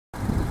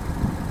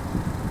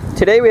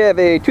Today we have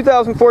a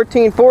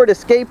 2014 Ford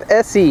Escape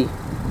SE. It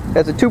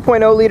has a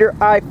 2.0 liter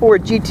i4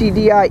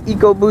 GTDI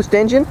EcoBoost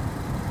engine.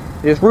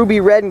 It is ruby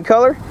red in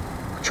color,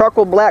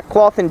 charcoal black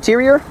cloth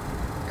interior.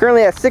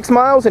 Currently has 6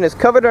 miles and is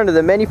covered under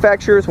the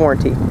manufacturer's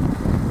warranty.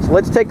 So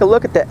let's take a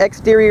look at the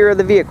exterior of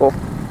the vehicle.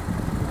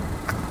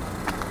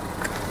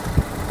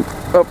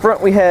 Up front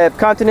we have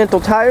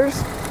Continental tires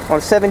on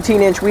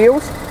 17-inch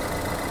wheels.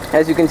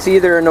 As you can see,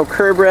 there are no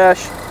curb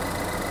rash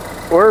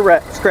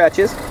or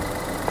scratches.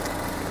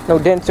 No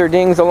dents or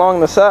dings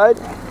along the side.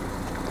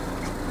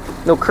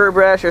 No curb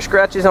rash or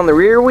scratches on the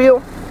rear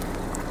wheel.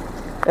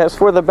 As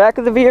for the back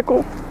of the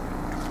vehicle,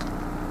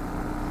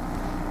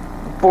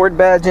 Ford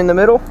badge in the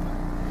middle,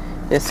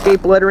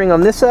 Escape lettering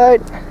on this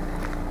side,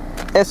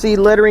 SE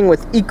lettering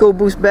with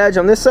EcoBoost badge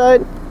on this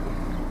side.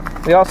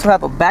 We also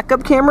have a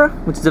backup camera,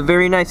 which is a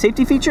very nice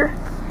safety feature,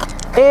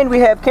 and we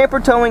have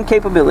camper towing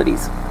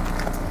capabilities.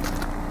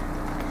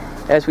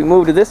 As we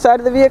move to this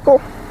side of the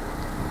vehicle,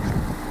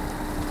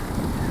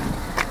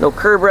 no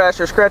curb rash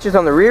or scratches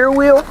on the rear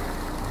wheel,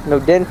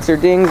 no dents or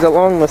dings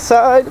along the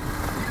side,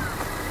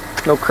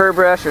 no curb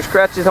rash or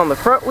scratches on the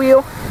front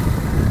wheel.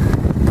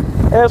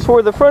 As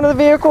for the front of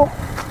the vehicle,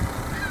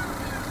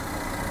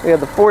 we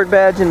have the Ford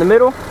badge in the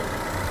middle.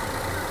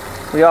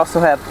 We also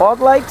have fog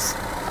lights.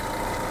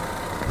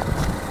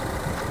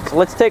 So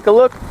let's take a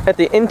look at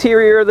the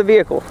interior of the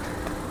vehicle.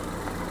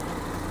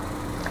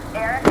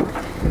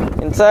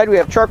 Inside we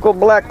have charcoal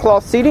black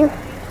cloth seating.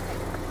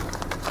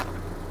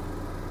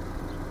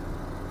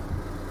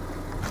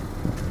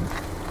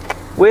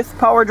 With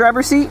power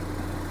driver seat.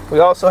 We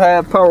also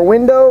have power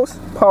windows,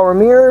 power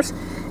mirrors,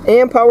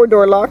 and power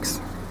door locks.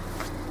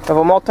 We have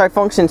a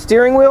multi-function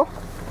steering wheel,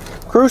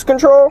 cruise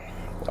control,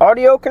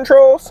 audio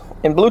controls,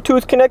 and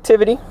Bluetooth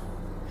connectivity.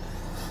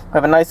 We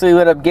have a nicely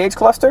lit up gauge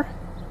cluster.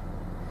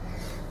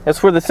 As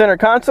for the center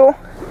console,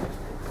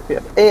 we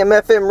have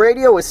AM/FM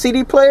radio with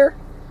CD player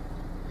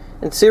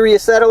and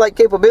Sirius satellite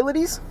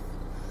capabilities.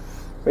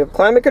 We have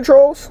climate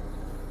controls.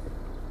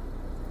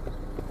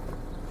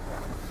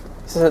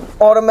 This is an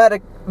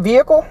automatic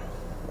vehicle.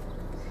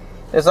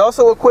 It's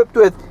also equipped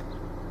with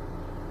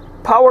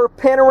power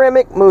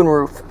panoramic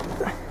moonroof.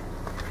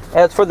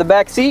 As for the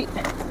back seat,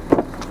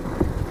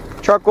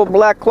 charcoal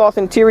black cloth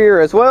interior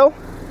as well.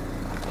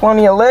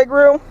 Plenty of leg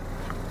room,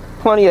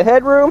 plenty of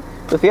headroom.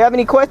 So if you have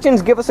any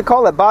questions, give us a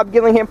call at Bob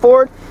Gillingham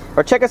Ford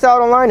or check us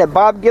out online at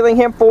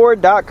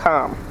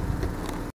bobgillinghamford.com.